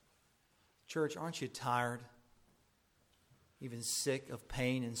Church, aren't you tired, even sick of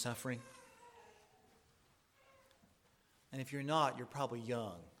pain and suffering? And if you're not, you're probably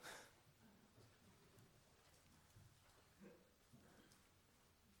young.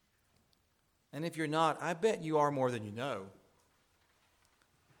 And if you're not, I bet you are more than you know.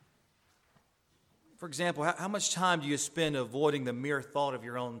 For example, how much time do you spend avoiding the mere thought of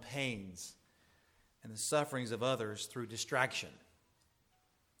your own pains and the sufferings of others through distraction?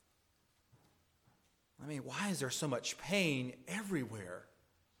 I mean, why is there so much pain everywhere?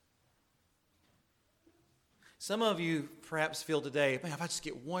 Some of you perhaps feel today, man, if I just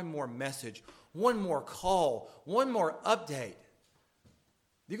get one more message, one more call, one more update,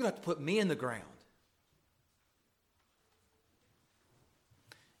 you're going to have to put me in the ground.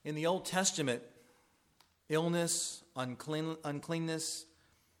 In the Old Testament, illness, uncleanness,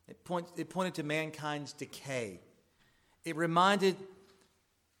 it pointed to mankind's decay. It reminded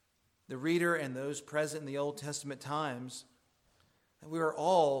the reader and those present in the Old Testament times that we are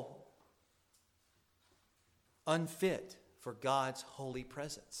all unfit for God's holy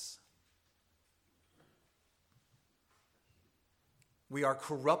presence. We are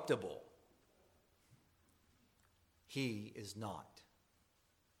corruptible. He is not.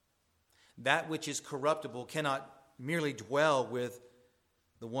 That which is corruptible cannot merely dwell with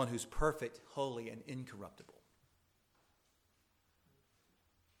the one who's perfect, holy, and incorruptible.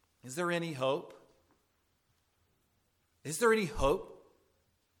 Is there any hope? Is there any hope?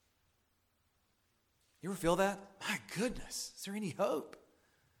 You ever feel that? My goodness, is there any hope?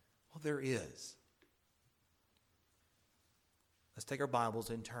 Well, there is. Let's take our Bibles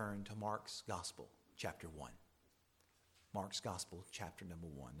and turn to Mark's Gospel, chapter 1. Mark's Gospel, chapter number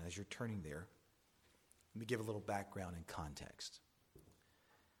 1. As you're turning there, let me give a little background and context.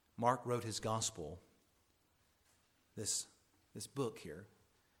 Mark wrote his Gospel, this book here,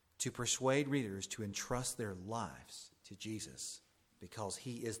 to persuade readers to entrust their lives to Jesus because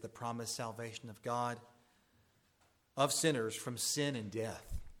he is the promised salvation of God, of sinners from sin and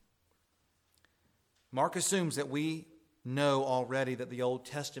death. Mark assumes that we know already that the Old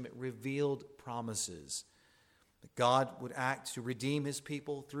Testament revealed promises that God would act to redeem his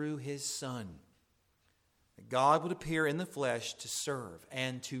people through his Son. That God would appear in the flesh to serve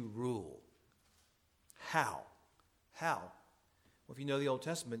and to rule. How? How? Well, if you know the Old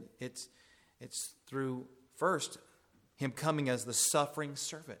Testament, it's through, first, him coming as the suffering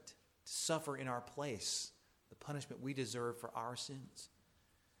servant to suffer in our place the punishment we deserve for our sins.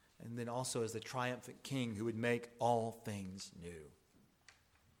 And then also as the triumphant king who would make all things new.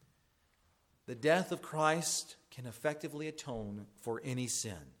 The death of Christ can effectively atone for any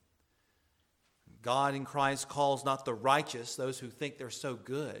sin. God in Christ calls not the righteous, those who think they're so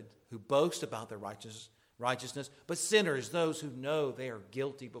good, who boast about their righteousness, but sinners, those who know they are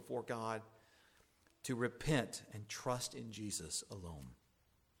guilty before God, to repent and trust in Jesus alone,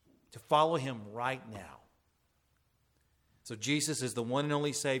 to follow him right now. So Jesus is the one and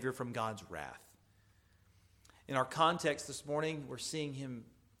only Savior from God's wrath. In our context this morning, we're seeing him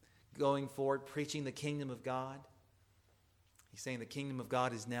going forward, preaching the kingdom of God. He's saying the kingdom of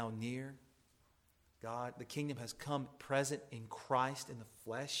God is now near. The kingdom has come present in Christ in the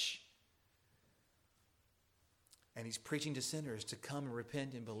flesh. And he's preaching to sinners to come and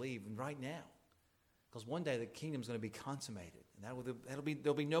repent and believe right now. Because one day the kingdom's going to be consummated. And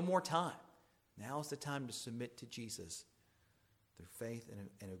there'll be no more time. Now is the time to submit to Jesus through faith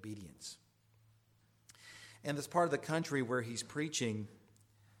and obedience. And this part of the country where he's preaching,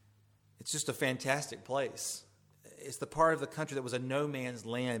 it's just a fantastic place. It's the part of the country that was a no man's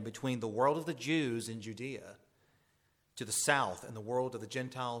land between the world of the Jews in Judea to the south and the world of the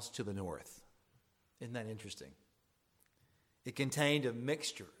Gentiles to the north. Isn't that interesting? It contained a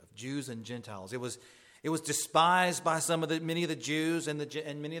mixture of Jews and Gentiles. It was despised by many of the Jews and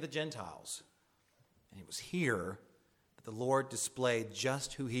many of the Gentiles. And it was here that the Lord displayed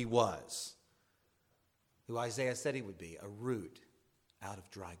just who he was, who Isaiah said he would be, a root out of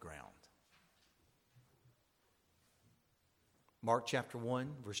dry ground. Mark chapter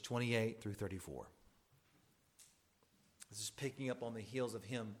 1, verse 28 through 34. This is picking up on the heels of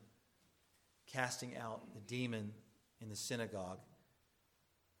him casting out the demon in the synagogue.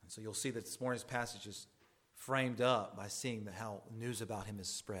 And so you'll see that this morning's passage is framed up by seeing how news about him is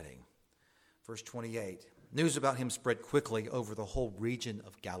spreading. Verse 28, news about him spread quickly over the whole region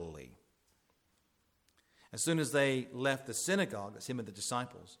of Galilee. As soon as they left the synagogue, that's him and the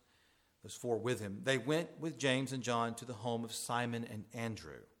disciples, those four with him, they went with James and John to the home of Simon and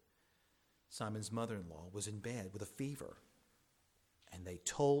Andrew. Simon's mother-in-law was in bed with a fever, and they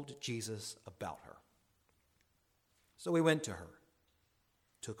told Jesus about her. So he went to her,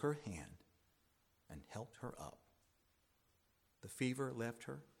 took her hand, and helped her up. The fever left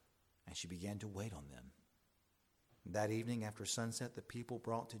her, and she began to wait on them. That evening after sunset, the people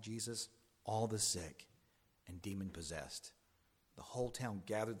brought to Jesus all the sick and demon-possessed. The whole town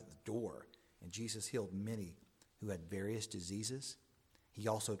gathered at the door, and Jesus healed many who had various diseases. He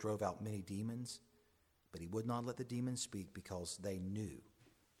also drove out many demons, but he would not let the demons speak because they knew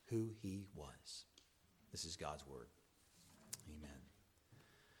who he was. This is God's word. Amen.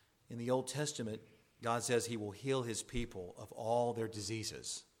 In the Old Testament, God says he will heal his people of all their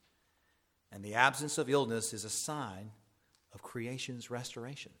diseases. And the absence of illness is a sign of creation's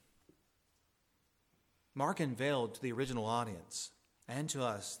restoration. Mark unveiled to the original audience and to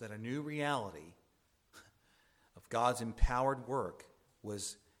us that a new reality of God's empowered work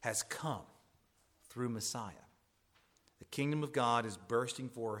has come through Messiah. The kingdom of God is bursting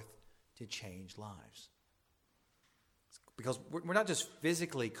forth to change lives. Because we're not just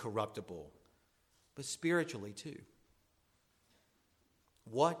physically corruptible, but spiritually too.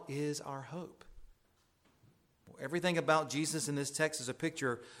 What is our hope? Well, everything about Jesus in this text is a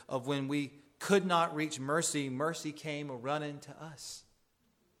picture of when we could not reach mercy, mercy came running to us.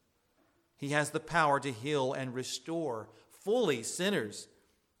 He has the power to heal and restore fully sinners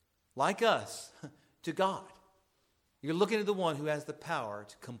like us to God. You're looking at the one who has the power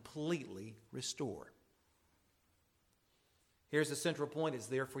to completely restore. Here's the central point. It's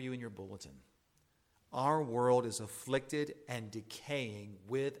there for you in your bulletin. Our world is afflicted and decaying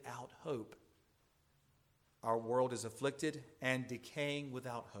without hope. Our world is afflicted and decaying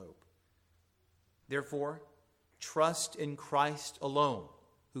without hope. Therefore, trust in Christ alone,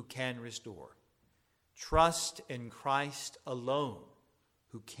 who can restore. Trust in Christ alone,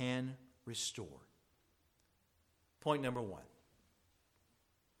 who can restore. Point number 1.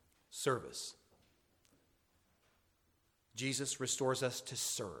 Service. Jesus restores us to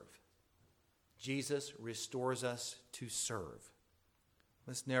serve. Jesus restores us to serve.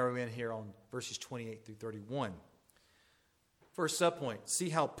 Let's narrow in here on verses 28 through 31. First subpoint, see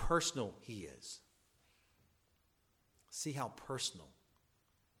how personal he is. See how personal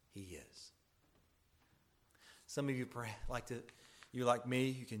he is. Some of you like me,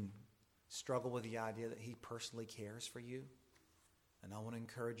 you can struggle with the idea that he personally cares for you. And I want to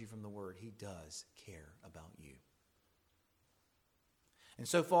encourage you from the word, he does care about you. And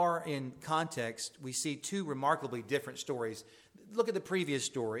so far in context, we see two remarkably different stories. Look at the previous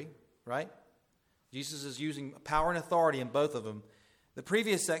story, right? Jesus is using power and authority in both of them. The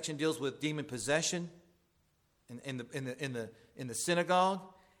previous section deals with demon possession in the synagogue,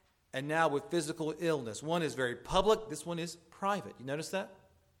 and now with physical illness. One is very public, this one is private. You notice that?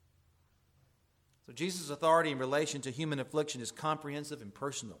 So Jesus' authority in relation to human affliction is comprehensive and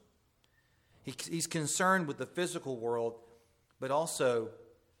personal. He's concerned with the physical world, but also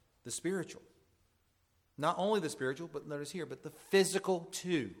the spiritual. Not only the spiritual, but notice here, but the physical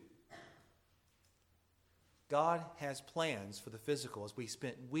too. God has plans for the physical, as we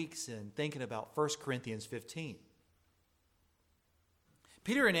spent weeks in thinking about 1 Corinthians 15.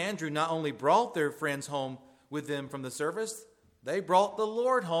 Peter and Andrew not only brought their friends home with them from the service, they brought the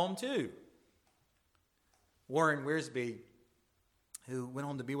Lord home too. Warren Wiersbe, who went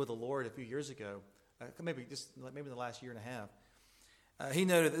on to be with the Lord a few years ago, maybe the last year and a half, he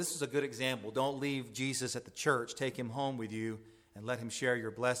noted that this is a good example. Don't leave Jesus at the church. Take him home with you and let him share your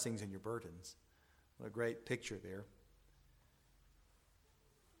blessings and your burdens. What a great picture there.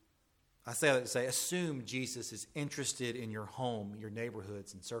 I say that to say, assume Jesus is interested in your home, your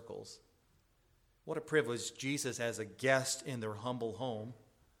neighborhoods and circles. What a privilege, Jesus as a guest in their humble home.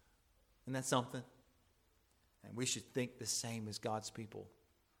 Isn't that something? And we should think the same as God's people.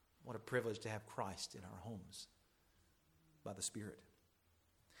 What a privilege to have Christ in our homes by the Spirit.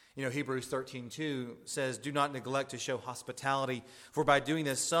 You know, Hebrews 13:2 says, do not neglect to show hospitality, for by doing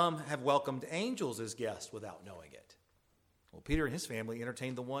this some have welcomed angels as guests without knowing it. Well, Peter and his family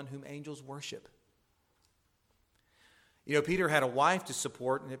entertained the one whom angels worship. You know, Peter had a wife to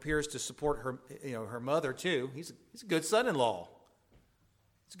support and appears to support her, her mother too. He's a good son-in-law.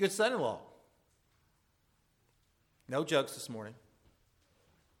 He's a good son-in-law. No jokes this morning.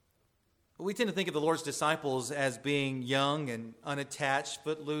 But we tend to think of the Lord's disciples as being young and unattached,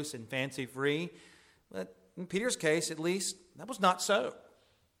 footloose and fancy-free. But in Peter's case, at least, that was not so.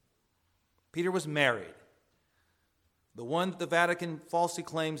 Peter was married. The one that the Vatican falsely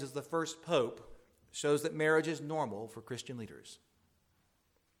claims as the first pope shows that marriage is normal for Christian leaders.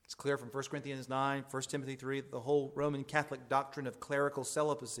 It's clear from 1 Corinthians 9, 1 Timothy 3, that the whole Roman Catholic doctrine of clerical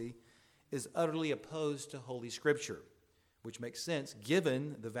celibacy is utterly opposed to Holy Scripture, which makes sense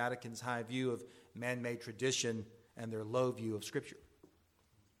given the Vatican's high view of man-made tradition and their low view of Scripture.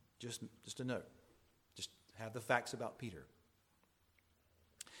 Just a note. have the facts about Peter.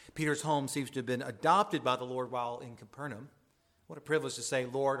 Peter's home seems to have been adopted by the Lord while in Capernaum. What a privilege to say,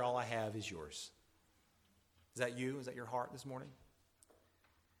 Lord, all I have is yours. Is that you? Is that your heart this morning?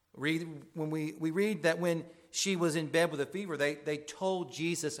 We read that when she was in bed with a fever, they told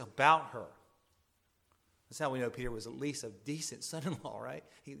Jesus about her. That's how we know Peter was at least a decent son-in-law, right?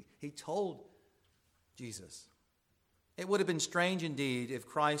 He told Jesus. It would have been strange indeed if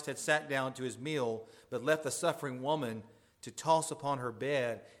Christ had sat down to his meal but left the suffering woman to toss upon her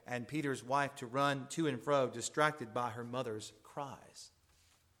bed and Peter's wife to run to and fro, distracted by her mother's cries.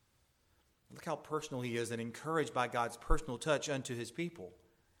 Look how personal he is and encouraged by God's personal touch unto his people.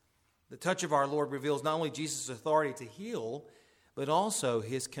 The touch of our Lord reveals not only Jesus' authority to heal, but also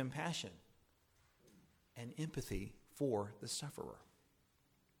his compassion and empathy for the sufferer.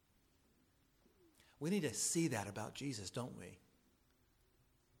 We need to see that about Jesus, don't we?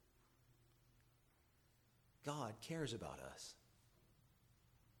 God cares about us.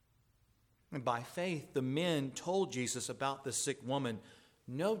 And by faith, the men told Jesus about the sick woman,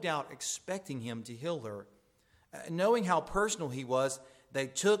 no doubt expecting him to heal her. Knowing how personal he was, they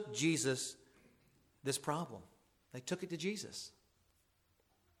took Jesus this problem. They took it to Jesus.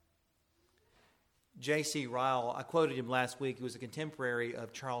 J.C. Ryle, I quoted him last week. He was a contemporary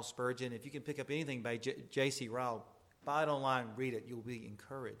of Charles Spurgeon. If you can pick up anything by J.C. Ryle, buy it online, read it. You'll be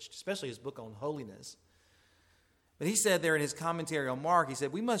encouraged, especially his book on holiness. But he said there in his commentary on Mark, he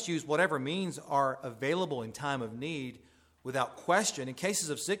said, we must use whatever means are available in time of need without question. In cases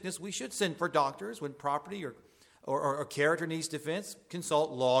of sickness, we should send for doctors when property or character needs defense,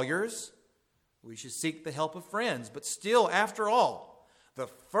 consult lawyers. We should seek the help of friends. But still, after all, the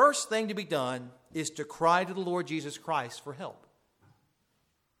first thing to be done is to cry to the Lord Jesus Christ for help.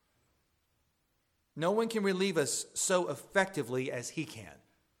 No one can relieve us so effectively as he can.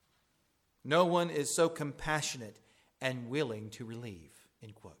 No one is so compassionate and willing to relieve,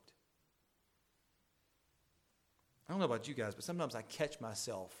 end quote. I don't know about you guys, but sometimes I catch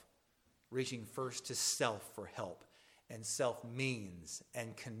myself reaching first to self for help and self means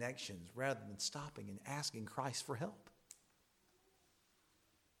and connections rather than stopping and asking Christ for help.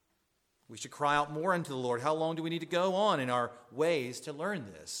 We should cry out more unto the Lord. How long do we need to go on in our ways to learn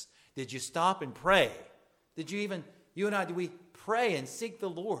this? Did you stop and pray? Did you and I, did we pray and seek the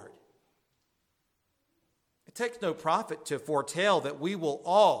Lord? It takes no prophet to foretell that we will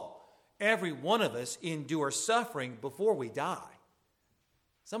all, every one of us, endure suffering before we die.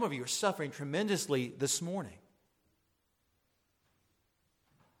 Some of you are suffering tremendously this morning.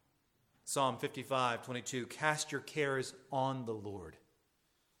 Psalm 55:22, cast your cares on the Lord,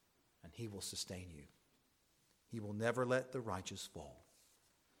 and he will sustain you. He will never let the righteous fall.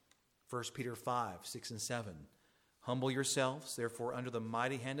 1 Peter 5:6-7, humble yourselves, therefore, under the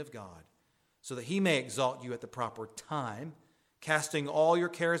mighty hand of God, so that he may exalt you at the proper time, casting all your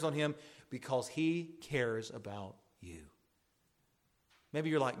cares on him because he cares about you. Maybe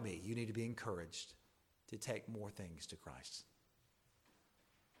you're like me. You need to be encouraged to take more things to Christ.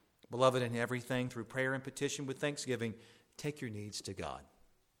 Beloved, in everything, through prayer and petition with thanksgiving, take your needs to God.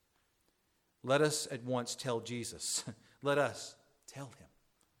 Let us at once tell Jesus. Let us tell him.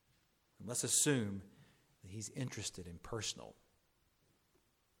 And let's assume that he's interested in personal.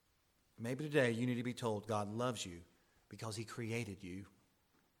 Maybe today you need to be told God loves you because he created you.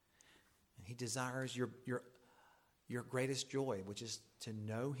 And he desires your greatest joy, which is to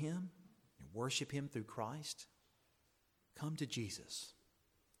know him and worship him through Christ. Come to Jesus.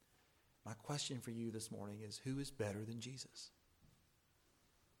 My question for you this morning is, who is better than Jesus?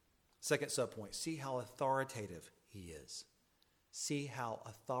 Second subpoint, see how authoritative he is. See how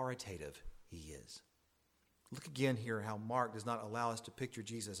authoritative he is. Look again here how Mark does not allow us to picture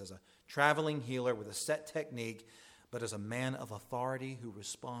Jesus as a traveling healer with a set technique, but as a man of authority who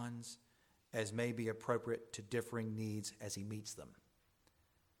responds as may be appropriate to differing needs as he meets them.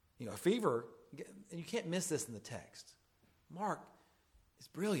 You know, a fever, and you can't miss this in the text. Mark is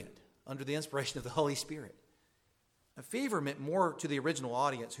brilliant under the inspiration of the Holy Spirit. A fever meant more to the original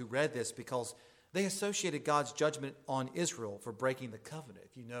audience who read this because they associated God's judgment on Israel for breaking the covenant.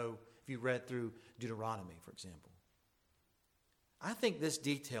 If you read through Deuteronomy, for example. I think this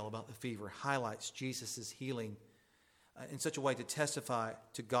detail about the fever highlights Jesus' healing in such a way to testify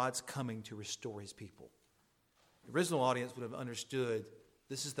to God's coming to restore his people. The original audience would have understood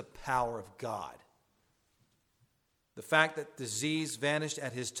this is the power of God. The fact that disease vanished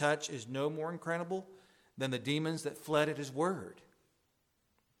at his touch is no more incredible than the demons that fled at his word.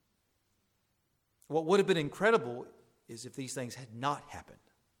 What would have been incredible is if these things had not happened.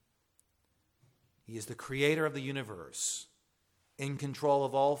 He is the creator of the universe, in control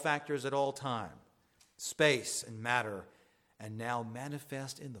of all factors at all time, space and matter, and now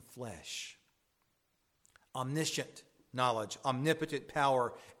manifest in the flesh. Omniscient knowledge, omnipotent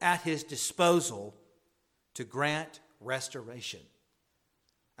power at his disposal to grant restoration.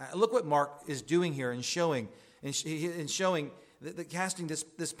 Look what Mark is doing here and showing the casting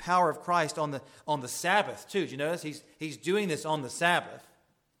this power of Christ on the Sabbath too. Did you notice he's doing this on the Sabbath?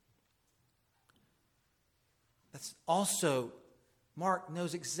 That's also, Mark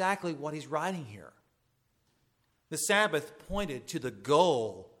knows exactly what he's writing here. The Sabbath pointed to the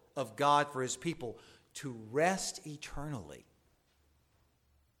goal of God for his people to rest eternally.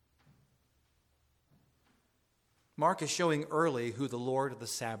 Mark is showing early who the Lord of the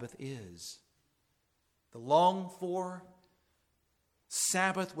Sabbath is. The longed-for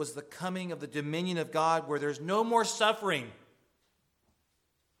Sabbath was the coming of the dominion of God where there's no more suffering,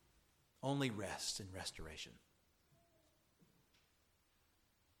 only rest and restoration.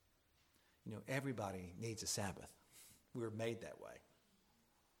 You know, everybody needs a Sabbath. We were made that way.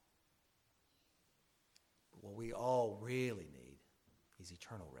 But what we all really need is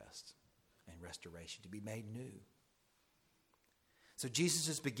eternal rest and restoration, to be made new. So Jesus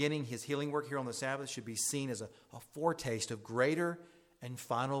is beginning his healing work here on the Sabbath should be seen as a foretaste of greater and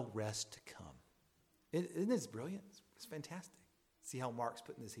final rest to come. Isn't this brilliant? It's fantastic. See how Mark's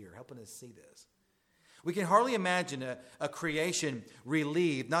putting this here, helping us see this. We can hardly imagine a creation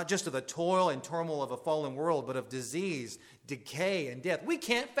relieved, not just of the toil and turmoil of a fallen world, but of disease, decay, and death. We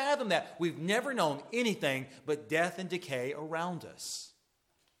can't fathom that. We've never known anything but death and decay around us.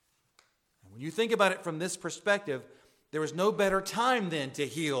 And when you think about it from this perspective, there was no better time then to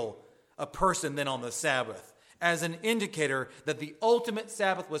heal a person than on the Sabbath, as an indicator that the ultimate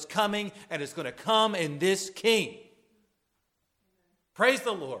Sabbath was coming, and it's going to come in this King. Praise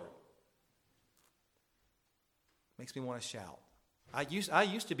the Lord. Makes me want to shout. I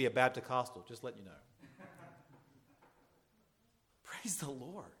used to be a Baptist-costal, just letting you know. Praise the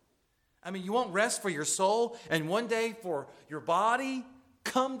Lord. I mean, you want rest for your soul and one day for your body?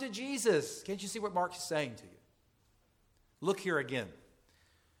 Come to Jesus. Can't you see what Mark is saying to you? Look here again.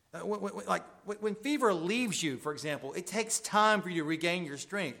 When fever leaves you, for example, it takes time for you to regain your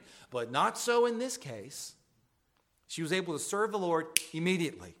strength. But not so in this case. She was able to serve the Lord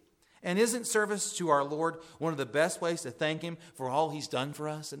immediately. And isn't service to our Lord one of the best ways to thank him for all he's done for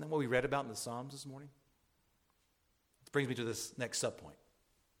us? Isn't that what we read about in the Psalms this morning? This brings me to this next subpoint.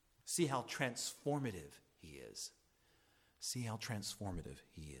 See how transformative he is. See how transformative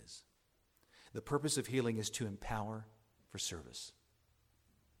he is. The purpose of healing is to empower for service.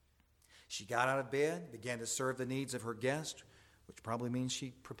 She got out of bed, began to serve the needs of her guest, which probably means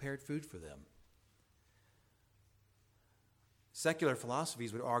she prepared food for them. Secular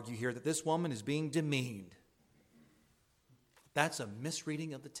philosophies would argue here that this woman is being demeaned. That's a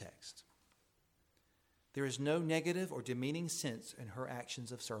misreading of the text. There is no negative or demeaning sense in her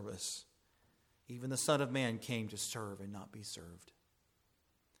actions of service. Even the Son of Man came to serve and not be served.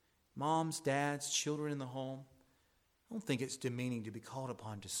 Moms, dads, children in the home, I don't think it's demeaning to be called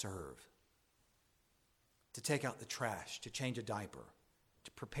upon to serve, to take out the trash, to change a diaper,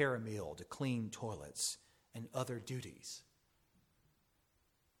 to prepare a meal, to clean toilets, and other duties.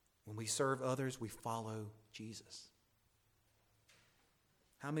 When we serve others, we follow Jesus.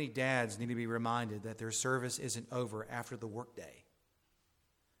 How many dads need to be reminded that their service isn't over after the workday?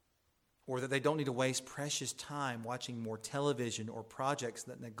 Or that they don't need to waste precious time watching more television or projects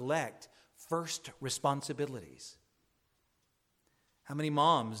that neglect first responsibilities? How many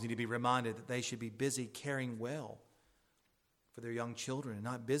moms need to be reminded that they should be busy caring well for their young children and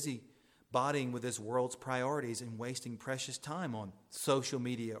not busy bodying with this world's priorities and wasting precious time on social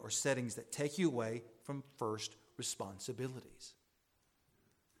media or settings that take you away from first responsibilities?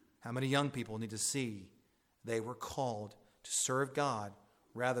 How many young people need to see they were called to serve God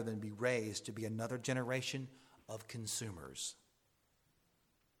rather than be raised to be another generation of consumers?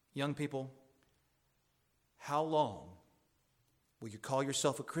 Young people, how long will you call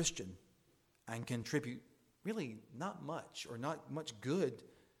yourself a Christian and contribute really not much or not much good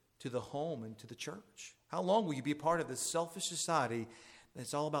to the home and to the church? How long will you be a part of this selfish society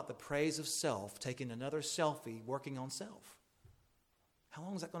that's all about the praise of self, taking another selfie, working on self? How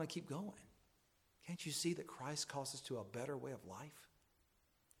long is that going to keep going? Can't you see that Christ calls us to a better way of life?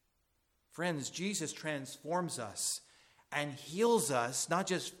 Friends, Jesus transforms us and heals us, not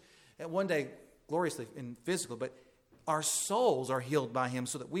just one day gloriously in physical, but our souls are healed by him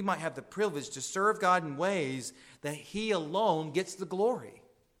so that we might have the privilege to serve God in ways that he alone gets the glory.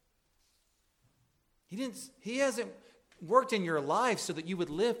 He hasn't worked in your life so that you would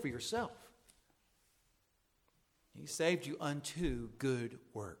live for yourself. He saved you unto good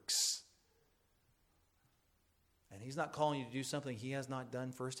works. And he's not calling you to do something he has not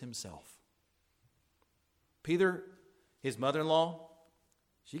done first himself. Peter, his mother-in-law,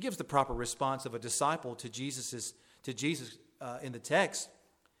 she gives the proper response of a disciple to Jesus in the text,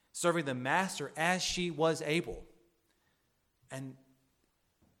 serving the master as she was able. And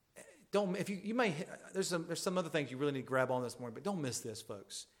don't, if you may, there's some other things you really need to grab on this morning, but don't miss this,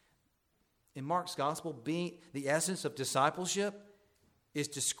 folks. In Mark's gospel, being the essence of discipleship is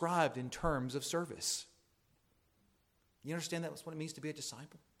described in terms of service. You understand that's what it means to be a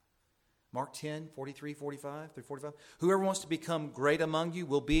disciple? Mark 10, 43, 45 through 45. Whoever wants to become great among you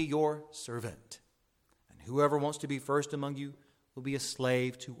will be your servant. And whoever wants to be first among you will be a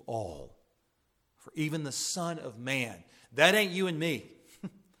slave to all. For even the Son of Man, that ain't you and me.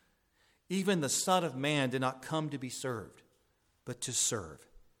 Even the Son of Man did not come to be served, but to serve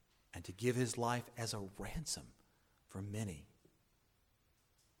and to give his life as a ransom for many.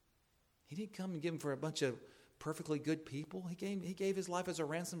 He didn't come and give him for a bunch of perfectly good people. He gave his life as a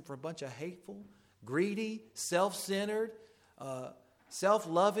ransom for a bunch of hateful, greedy, self-centered,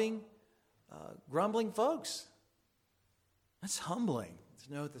 self-loving, grumbling folks. That's humbling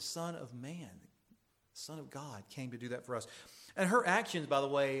to know the Son of Man, the Son of God, came to do that for us. And her actions, by the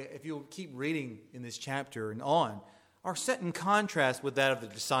way, if you'll keep reading in this chapter and on, are set in contrast with that of the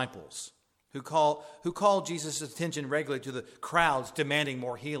disciples who call Jesus' attention regularly to the crowds demanding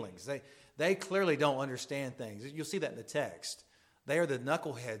more healings. They clearly don't understand things. You'll see that in the text. They are the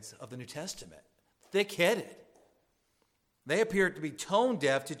knuckleheads of the New Testament, thick-headed. They appear to be tone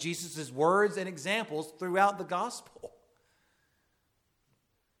deaf to Jesus' words and examples throughout the gospel.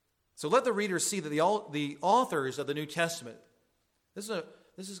 So let the reader see that the authors of the New Testament, this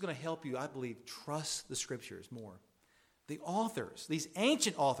is going to help you, I believe, trust the Scriptures more. The authors, these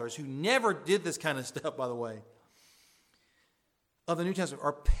ancient authors who never did this kind of stuff, by the way, of the New Testament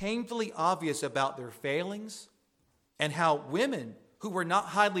are painfully obvious about their failings and how women who were not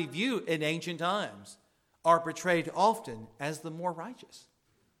highly viewed in ancient times are portrayed often as the more righteous.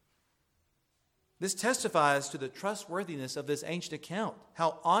 This testifies to the trustworthiness of this ancient account,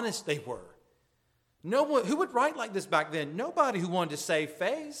 how honest they were. No one who would write like this back then? Nobody who wanted to save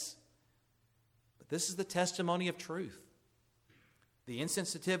face. But this is the testimony of truth. The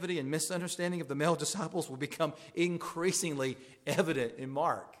insensitivity and misunderstanding of the male disciples will become increasingly evident in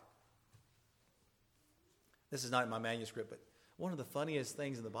Mark. This is not in my manuscript, but one of the funniest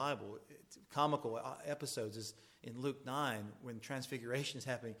things in the Bible, comical episodes, is in Luke 9 when Transfiguration is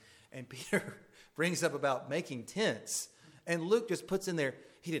happening, and Peter brings up about making tents, and Luke just puts in there,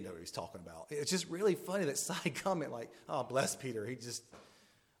 he didn't know what he was talking about. It's just really funny, that side comment like, oh, bless Peter. He just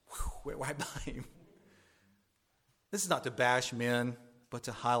went right by him. This is not to bash men, but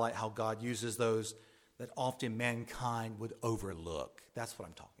to highlight how God uses those that often mankind would overlook. That's what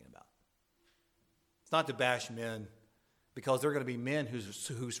I'm talking about. It's not to bash men, because there are going to be men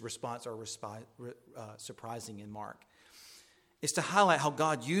whose response are surprising in Mark. It's to highlight how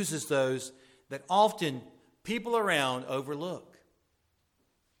God uses those that often people around overlook.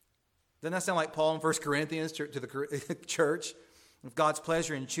 Doesn't that sound like Paul in 1 Corinthians to the church? Of God's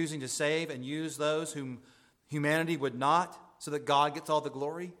pleasure in choosing to save and use those whom humanity would not, so that God gets all the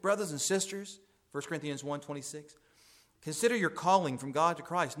glory. Brothers and sisters, 1 Corinthians 1:26. Consider your calling from God to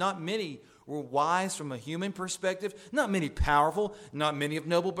Christ. Not many were wise from a human perspective, not many powerful, not many of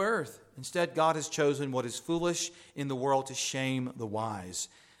noble birth. Instead, God has chosen what is foolish in the world to shame the wise.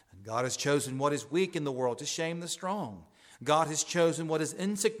 And God has chosen what is weak in the world to shame the strong. God has chosen what is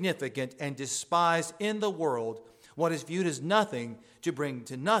insignificant and despised in the world, what is viewed as nothing, to bring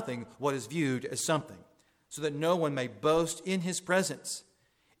to nothing what is viewed as something, so that no one may boast in his presence.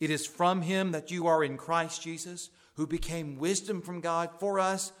 It is from him that you are in Christ Jesus, who became wisdom from God for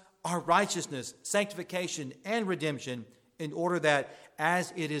us, our righteousness, sanctification, and redemption, in order that,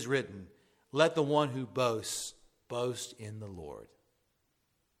 as it is written, let the one who boasts boast in the Lord.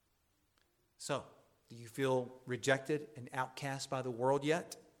 So, do you feel rejected and outcast by the world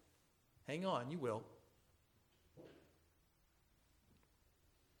yet? Hang on, you will.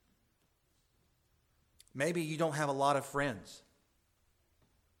 Maybe you don't have a lot of friends.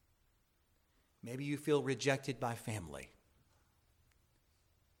 Maybe you feel rejected by family.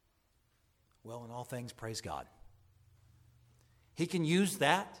 Well, in all things, praise God. He can use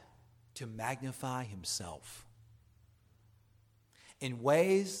that to magnify himself in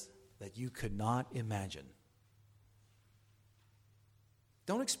ways that you could not imagine.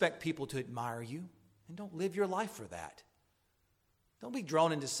 Don't expect people to admire you, and don't live your life for that. Don't be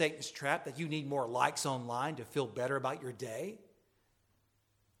drawn into Satan's trap that you need more likes online to feel better about your day.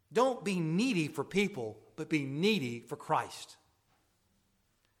 Don't be needy for people, but be needy for Christ.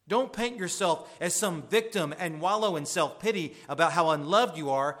 Don't paint yourself as some victim and wallow in self-pity about how unloved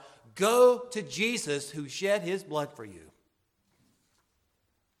you are. Go to Jesus who shed his blood for you.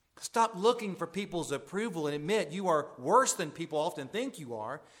 Stop looking for people's approval and admit you are worse than people often think you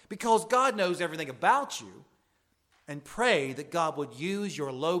are, because God knows everything about you. And pray that God would use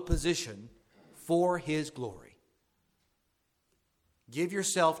your low position for his glory. Give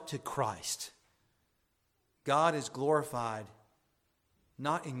yourself to Christ. God is glorified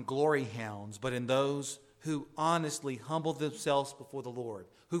not in glory hounds, but in those who honestly humble themselves before the Lord,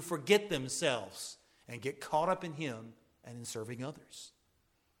 who forget themselves and get caught up in him and in serving others.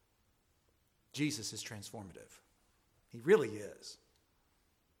 Jesus is transformative. He really is.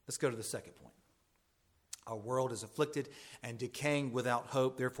 Let's go to the second point. Our world is afflicted and decaying without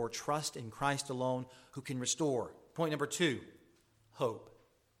hope. Therefore, trust in Christ alone who can restore. Point number 2, hope.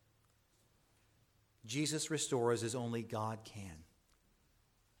 Jesus restores as only God can.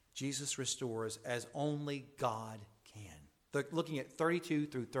 Jesus restores as only God can. Looking at 32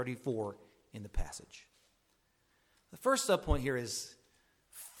 through 34 in the passage. The first subpoint here is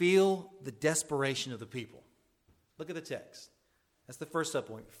feel the desperation of the people. Look at the text. That's the first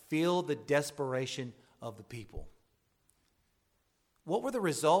subpoint. Feel the desperation of the people. What were the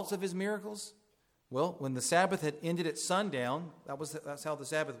results of his miracles? Well, when the Sabbath had ended at sundown, that's how the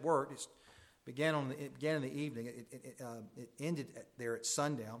Sabbath worked. It began in the evening. It ended there at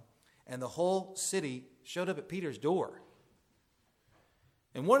sundown, and the whole city showed up at Peter's door.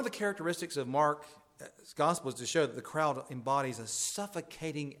 And one of the characteristics of Mark's gospel is to show that the crowd embodies a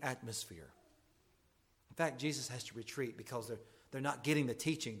suffocating atmosphere. In fact, Jesus has to retreat because they're not getting the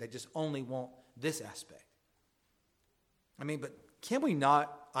teaching. They just only want this aspect. But can we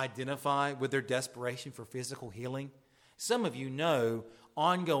not identify with their desperation for physical healing? Some of you know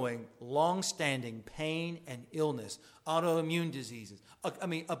ongoing, long-standing pain and illness, autoimmune diseases,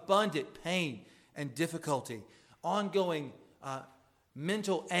 abundant pain and difficulty, ongoing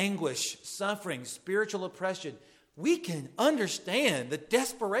mental anguish, suffering, spiritual oppression. We can understand the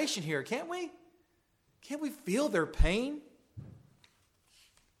desperation here, can't we? Can't we feel their pain?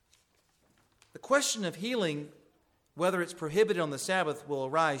 The question of healing, whether it's prohibited on the Sabbath, will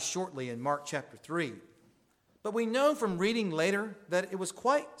arise shortly in Mark chapter 3. But we know from reading later that it was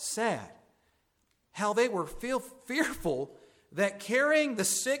quite sad how they were fearful that carrying the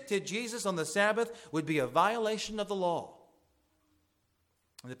sick to Jesus on the Sabbath would be a violation of the law.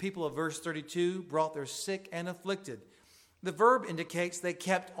 And the people of verse 32 brought their sick and afflicted. The verb indicates they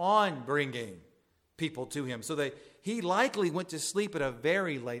kept on bringing people to him. So he likely went to sleep at a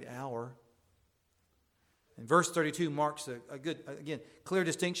very late hour. And verse 32 marks a good, again, clear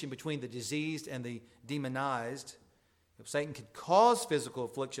distinction between the diseased and the demonized. Satan can cause physical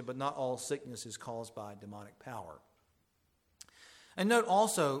affliction, but not all sickness is caused by demonic power. And note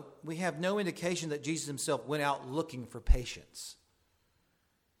also, we have no indication that Jesus himself went out looking for patients.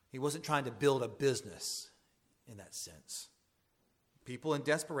 He wasn't trying to build a business in that sense. People in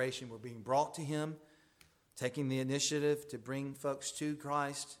desperation were being brought to him, taking the initiative to bring folks to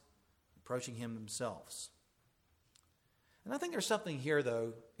Christ, approaching him themselves. And I think there's something here,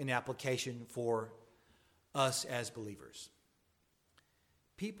 though, in application for us as believers.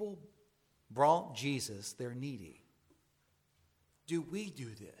 People brought Jesus their needy. Do we do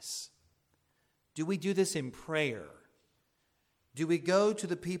this? Do we do this in prayer? Do we go to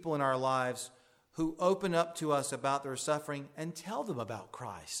the people in our lives who open up to us about their suffering and tell them about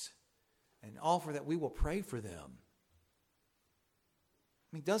Christ and offer that we will pray for them?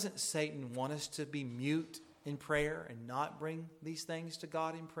 Doesn't Satan want us to be mute in prayer and not bring these things to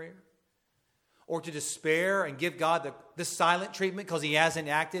God in prayer? Or to despair and give God the silent treatment because he hasn't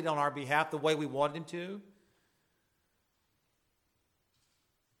acted on our behalf the way we wanted him to?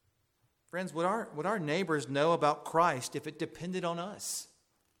 Friends, would our neighbors know about Christ if it depended on us?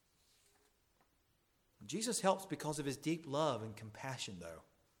 Jesus helps because of his deep love and compassion, though,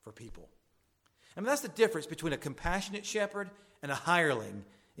 for people. That's the difference between a compassionate shepherd and a hireling,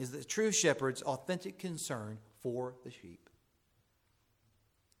 is the true shepherd's authentic concern for the sheep.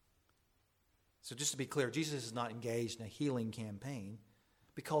 So just to be clear, Jesus is not engaged in a healing campaign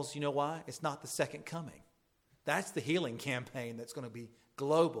because, you know why? It's not the second coming. That's the healing campaign that's going to be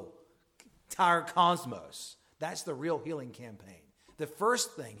global, entire cosmos. That's the real healing campaign. The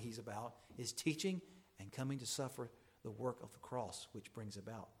first thing he's about is teaching and coming to suffer the work of the cross, which brings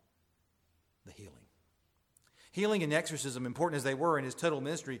about the healing. Healing and exorcism, important as they were in his total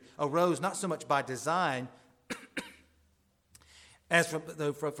ministry, arose not so much by design as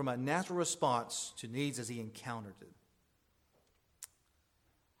from a natural response to needs as he encountered it.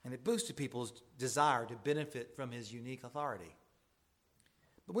 And it boosted people's desire to benefit from his unique authority.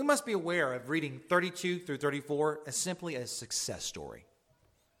 But we must be aware of reading 32 through 34 as simply a success story.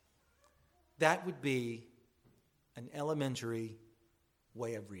 That would be an elementary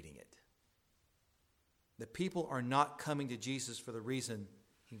way of reading it. The people are not coming to Jesus for the reason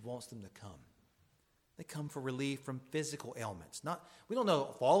he wants them to come. They come for relief from physical ailments. We don't know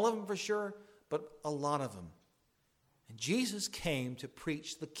if all of them for sure, but a lot of them. And Jesus came to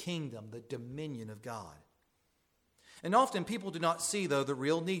preach the kingdom, the dominion of God. And often people do not see, though, the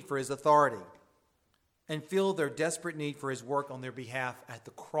real need for his authority and feel their desperate need for his work on their behalf at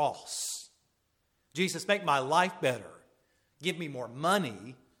the cross. Jesus, make my life better. Give me more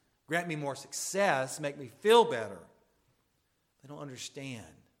money. Grant me more success. Make me feel better. They don't understand.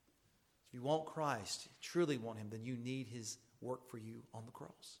 If you want Christ, truly want him, then you need his work for you on the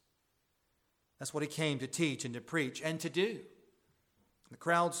cross. That's what he came to teach and to preach and to do. The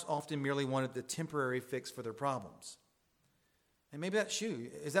crowds often merely wanted the temporary fix for their problems. And maybe that's you.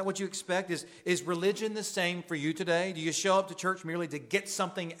 Is that what you expect? Is religion the same for you today? Do you show up to church merely to get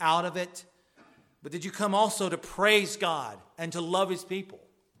something out of it? But did you come also to praise God and to love his people?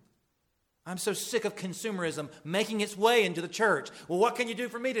 I'm so sick of consumerism making its way into the church. Well, what can you do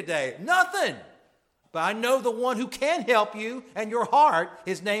for me today? Nothing. But I know the one who can help you and your heart.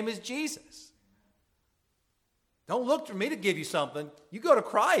 His name is Jesus. Don't look for me to give you something. You go to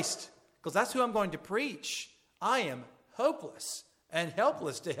Christ, because that's who I'm going to preach. I am hopeless and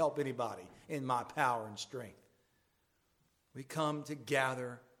helpless to help anybody in my power and strength. We come to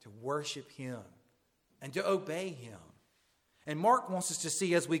gather to worship him and to obey him. And Mark wants us to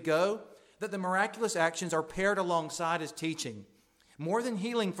see as we go that the miraculous actions are paired alongside his teaching. More than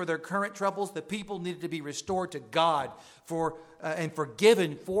healing for their current troubles, the people needed to be restored to God and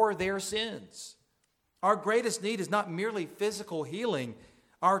forgiven for their sins. Our greatest need is not merely physical healing.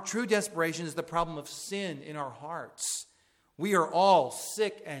 Our true desperation is the problem of sin in our hearts. We are all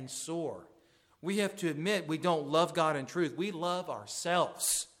sick and sore. We have to admit we don't love God in truth. We love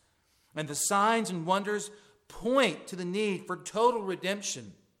ourselves. And the signs and wonders point to the need for total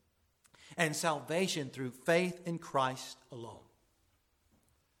redemption and salvation through faith in Christ alone.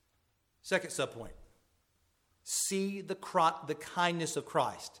 Second subpoint. See the kindness of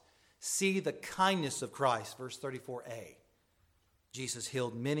Christ. See the kindness of Christ. Verse 34a. Jesus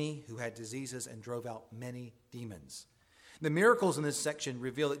healed many who had diseases and drove out many demons. The miracles in this section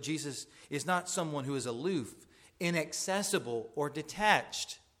reveal that Jesus is not someone who is aloof, inaccessible, or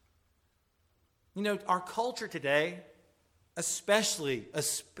detached. You know, our culture today, especially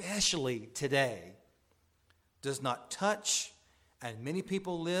today, does not touch, and many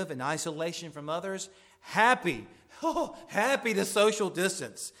people live in isolation from others, happy to social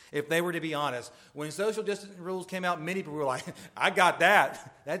distance, if they were to be honest. When social distancing rules came out, many people were like, I got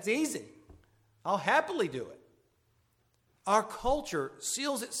that. That's easy. I'll happily do it. Our culture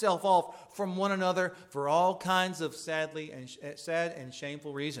seals itself off from one another for all kinds of sad and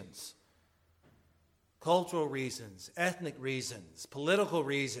shameful reasons. Cultural reasons, ethnic reasons, political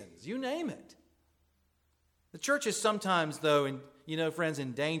reasons, you name it. The church is sometimes, though, friends,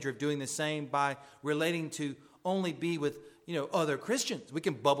 in danger of doing the same by relating to only be with, other Christians. We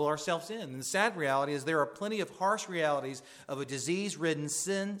can bubble ourselves in. And the sad reality is there are plenty of harsh realities of a disease-ridden,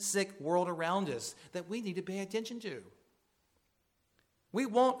 sin-sick world around us that we need to pay attention to. We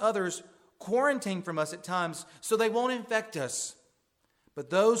want others quarantined from us at times so they won't infect us. But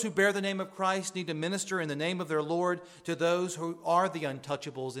those who bear the name of Christ need to minister in the name of their Lord to those who are the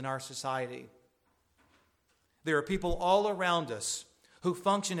untouchables in our society. There are people all around us who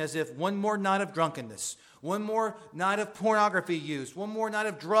function as if one more night of drunkenness, one more night of pornography use, one more night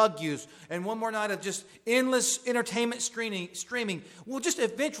of drug use, and one more night of just endless entertainment streaming will just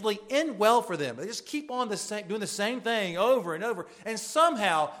eventually end well for them. They just keep on doing the same thing over and over, and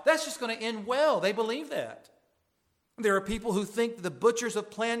somehow that's just going to end well. They believe that. There are people who think that the butchers of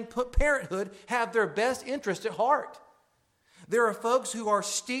Planned Parenthood have their best interest at heart. There are folks who are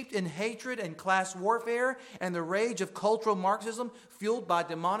steeped in hatred and class warfare and the rage of cultural Marxism fueled by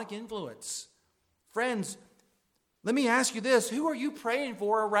demonic influence. Friends, let me ask you this. Who are you praying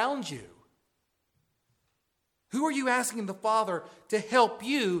for around you? Who are you asking the Father to help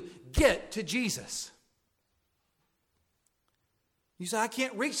you get to Jesus? You say, I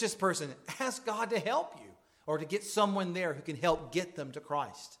can't reach this person. Ask God to help you or to get someone there who can help get them to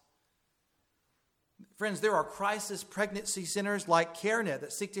Christ. Friends, there are crisis pregnancy centers like CareNet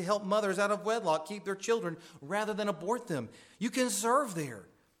that seek to help mothers out of wedlock keep their children rather than abort them. You can serve there.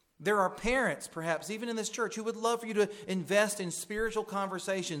 There are parents, perhaps, even in this church, who would love for you to invest in spiritual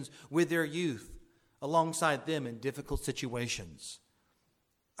conversations with their youth alongside them in difficult situations.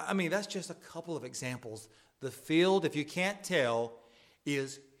 I mean, that's just a couple of examples. The field, if you can't tell,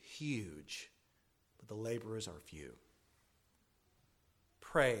 is huge, but the laborers are few.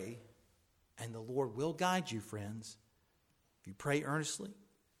 Pray, and the Lord will guide you, friends. If you pray earnestly,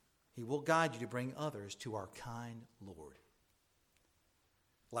 He will guide you to bring others to our kind Lord.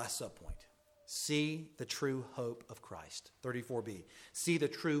 Last subpoint. See the true hope of Christ. 34b. See the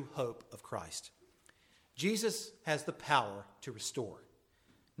true hope of Christ. Jesus has the power to restore.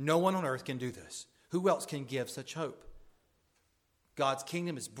 No one on earth can do this. Who else can give such hope? God's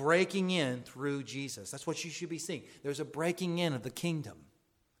kingdom is breaking in through Jesus. That's what you should be seeing. There's a breaking in of the kingdom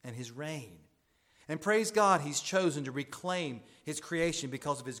and His reign. And praise God, He's chosen to reclaim His creation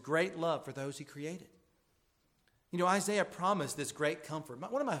because of His great love for those He created. You know, Isaiah promised this great comfort.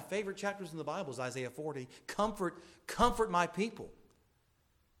 One of my favorite chapters in the Bible is Isaiah 40. Comfort my people.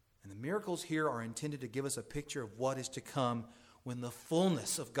 And the miracles here are intended to give us a picture of what is to come when the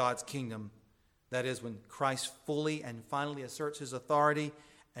fullness of God's kingdom, that is, when Christ fully and finally asserts His authority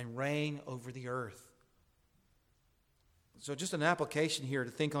and reign over the earth. So just an application here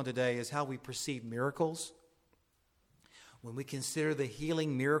to think on today is how we perceive miracles. When we consider the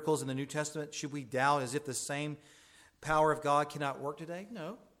healing miracles in the New Testament, should we doubt as if the same power of God cannot work today?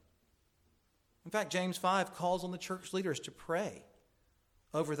 No. In fact, James 5 calls on the church leaders to pray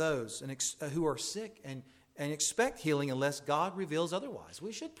over those who are sick and expect healing unless God reveals otherwise.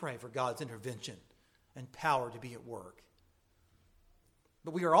 We should pray for God's intervention and power to be at work.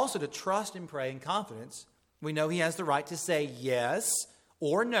 But we are also to trust and pray in confidence. We know He has the right to say yes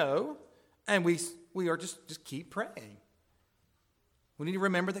or no, and we are just keep praying. We need to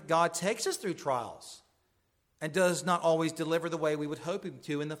remember that God takes us through trials and does not always deliver the way we would hope Him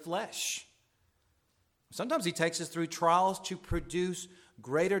to in the flesh. Sometimes He takes us through trials to produce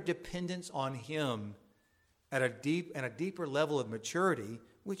greater dependence on Him at a deeper level of maturity,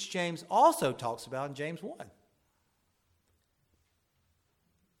 which James also talks about in James 1.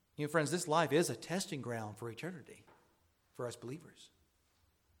 You know, friends, this life is a testing ground for eternity for us believers.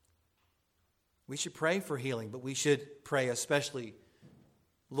 We should pray for healing, but we should pray especially,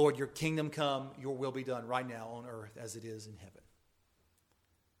 Lord, Your kingdom come, Your will be done right now on earth as it is in heaven.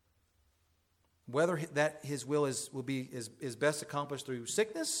 Whether that His will is best accomplished through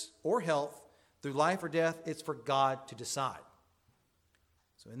sickness or health, through life or death, it's for God to decide.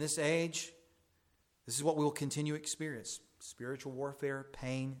 So in this age, this is what we will continue to experience: spiritual warfare,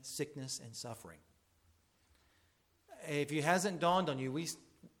 pain, sickness, and suffering. If it hasn't dawned on you,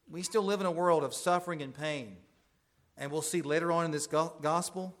 we still live in a world of suffering and pain. And we'll see later on in this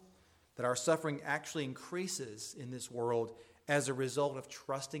gospel that our suffering actually increases in this world as a result of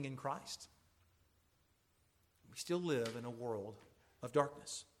trusting in Christ. We still live in a world of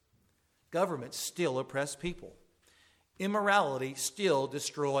darkness. Governments still oppress people. Immorality still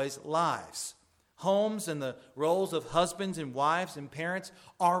destroys lives. Homes and the roles of husbands and wives and parents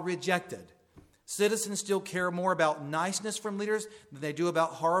are rejected. Citizens still care more about niceness from leaders than they do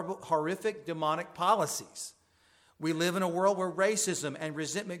about horrific demonic policies. We live in a world where racism and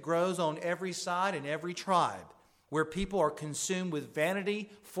resentment grows on every side and every tribe, where people are consumed with vanity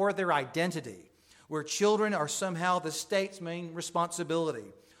for their identity, where children are somehow the state's main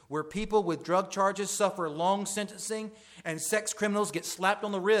responsibility, where people with drug charges suffer long sentencing and sex criminals get slapped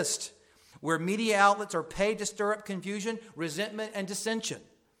on the wrist, where media outlets are paid to stir up confusion, resentment, and dissension.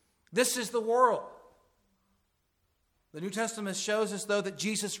 This is the world. The New Testament shows us, though, that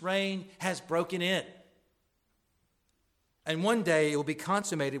Jesus' reign has broken in. And one day it will be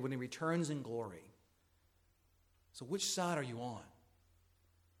consummated when He returns in glory. So which side are you on?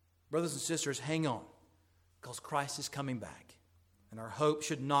 Brothers and sisters, hang on, because Christ is coming back. And our hope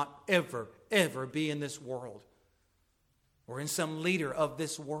should not ever, ever be in this world, or in some leader of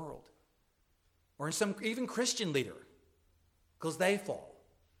this world, or in some even Christian leader, because they fall.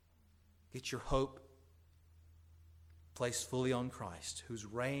 Get your hope placed fully on Christ, whose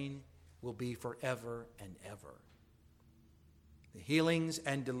reign will be forever and ever. The healings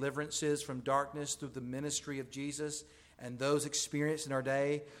and deliverances from darkness through the ministry of Jesus and those experienced in our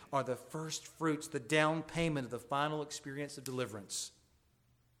day are the first fruits, the down payment of the final experience of deliverance.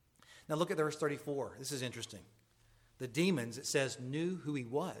 Now look at verse 34. This is interesting. The demons, it says, knew who He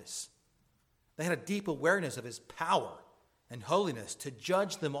was. They had a deep awareness of His power and holiness to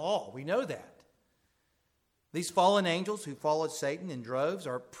judge them all. We know that. These fallen angels who followed Satan in droves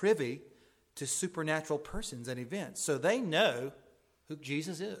are privy to supernatural persons and events. So they know who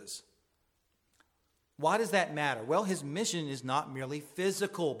Jesus is. Why does that matter? Well, His mission is not merely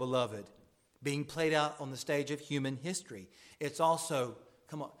physical, beloved, being played out on the stage of human history. It's also,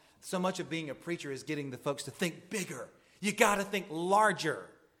 come on, so much of being a preacher is getting the folks to think bigger. You got to think larger.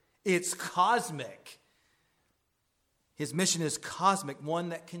 It's cosmic. His mission is cosmic, one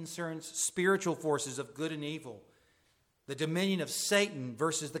that concerns spiritual forces of good and evil. The dominion of Satan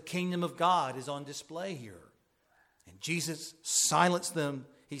versus the kingdom of God is on display here. And Jesus silenced them.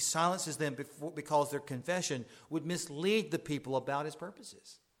 He silences them because their confession would mislead the people about his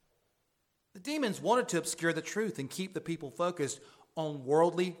purposes. The demons wanted to obscure the truth and keep the people focused on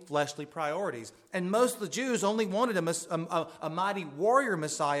worldly, fleshly priorities. And most of the Jews only wanted a mighty warrior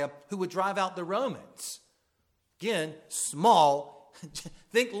Messiah who would drive out the Romans. Again, small,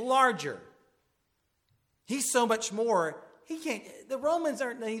 think larger. He's so much more. The Romans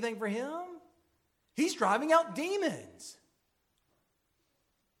aren't anything for him. He's driving out demons.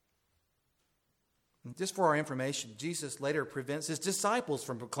 And just for our information, Jesus later prevents his disciples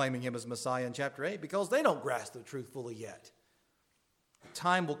from proclaiming him as Messiah in chapter 8 because they don't grasp the truth fully yet.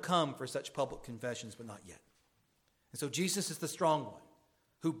 Time will come for such public confessions, but not yet. And so Jesus is the strong one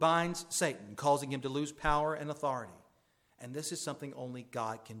who binds Satan, causing him to lose power and authority. And this is something only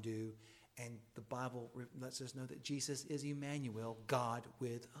God can do. And the Bible lets us know that Jesus is Emmanuel, God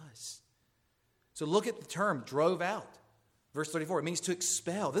with us. So look at the term, drove out. Verse 34, it means to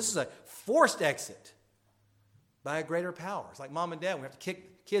expel. This is a forced exit by a greater power. It's like mom and dad, we have to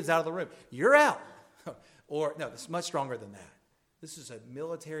kick kids out of the room. You're out. Or, no, it's much stronger than that. This is a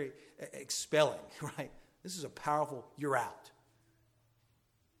military expelling, right? This is a powerful, you're out.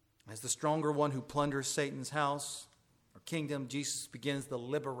 As the stronger one who plunders Satan's house or kingdom, Jesus begins the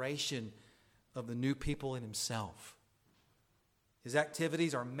liberation of the new people in himself. His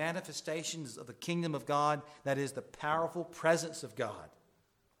activities are manifestations of the kingdom of God, that is, the powerful presence of God.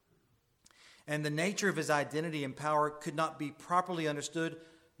 And the nature of his identity and power could not be properly understood,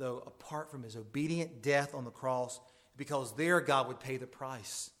 though, apart from his obedient death on the cross, because there God would pay the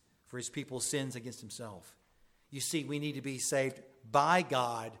price for his people's sins against himself. You see, we need to be saved by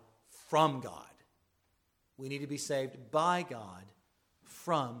God from God. We need to be saved by God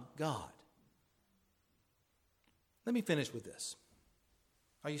from God. Let me finish with this.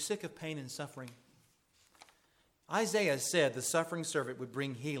 Are you sick of pain and suffering? Isaiah said the suffering servant would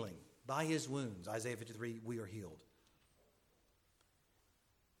bring healing. By his wounds, Isaiah 53, we are healed.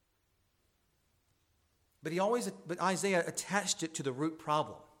 But Isaiah attached it to the root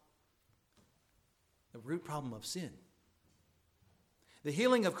problem. The root problem of sin. The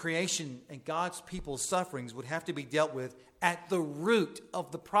healing of creation and God's people's sufferings would have to be dealt with at the root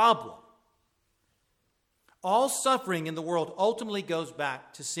of the problem. All suffering in the world ultimately goes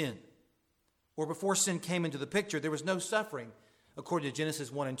back to sin. Or before sin came into the picture, there was no suffering, according to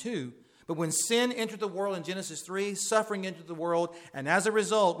Genesis 1 and 2. But when sin entered the world in Genesis 3, suffering entered the world, and as a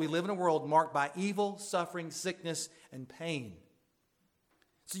result, we live in a world marked by evil, suffering, sickness, and pain.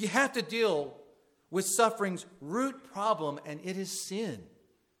 So you have to deal with suffering's root problem, and it is sin.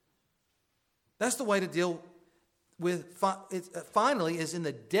 That's the way to deal with, finally, is in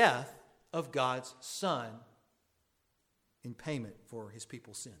the death of God's Son in payment for his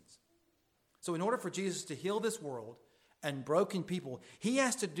people's sins. So in order for Jesus to heal this world and broken people, he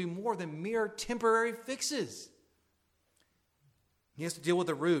has to do more than mere temporary fixes. He has to deal with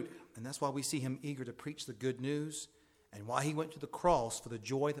the root, and that's why we see him eager to preach the good news and why he went to the cross for the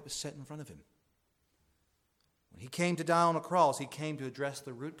joy that was set in front of him. When he came to die on a cross, he came to address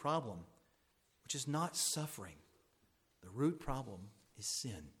the root problem, which is not suffering. The root problem is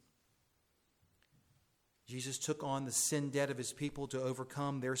sin. Jesus took on the sin debt of his people to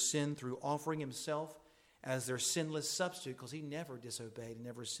overcome their sin through offering himself as their sinless substitute, because he never disobeyed and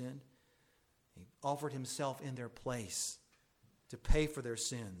never sinned. He offered himself in their place to pay for their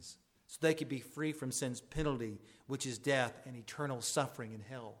sins so they could be free from sin's penalty, which is death and eternal suffering in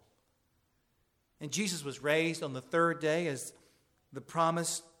hell. And Jesus was raised on the third day as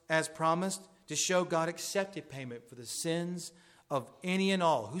promised, to show God accepted payment for the sins of any and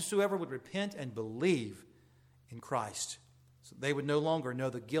all, whosoever would repent and believe in Christ. So they would no longer know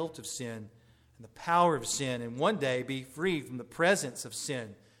the guilt of sin and the power of sin, and one day be free from the presence of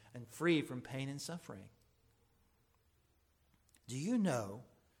sin and free from pain and suffering. Do you know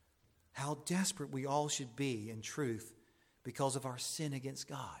how desperate we all should be in truth because of our sin against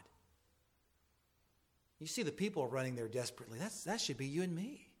God? You see the people running there desperately. That should be you and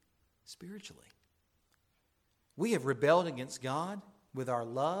me, spiritually. We have rebelled against God with our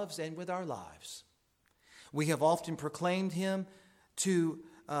loves and with our lives. We have often proclaimed him to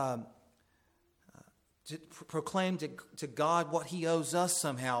proclaim to God what he owes us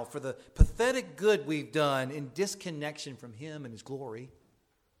somehow for the pathetic good we've done in disconnection from him and his glory.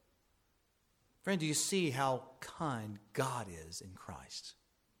 Friend, do you see how kind God is in Christ?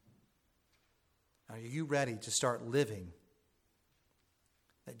 Are you ready to start living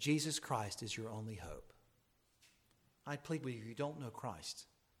that Jesus Christ is your only hope? I plead with you, if you don't know Christ,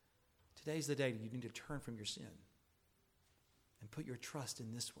 today's the day you need to turn from your sin and put your trust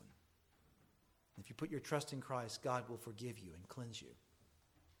in this one. If you put your trust in Christ, God will forgive you and cleanse you.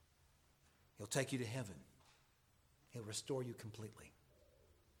 He'll take you to heaven. He'll restore you completely.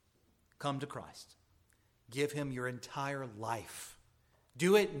 Come to Christ. Give him your entire life.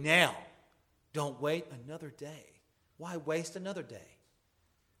 Do it now. Don't wait another day. Why waste another day?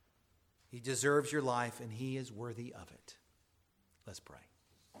 He deserves your life, and he is worthy of it. Let's pray.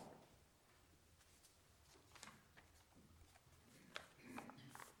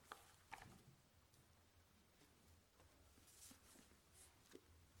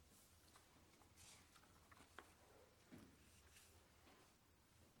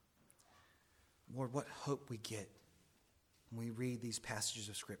 Lord, what hope we get when we read these passages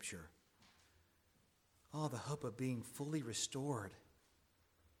of Scripture. Oh, the hope of being fully restored.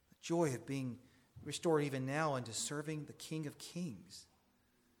 The joy of being restored even now into serving the King of Kings.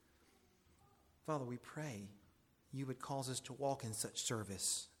 Father, we pray you would cause us to walk in such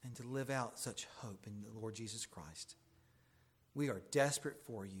service and to live out such hope in the Lord Jesus Christ. We are desperate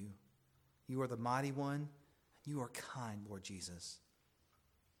for you. You are the mighty one. You are kind, Lord Jesus.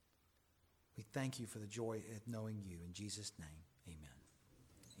 We thank you for the joy of knowing you. In Jesus' name.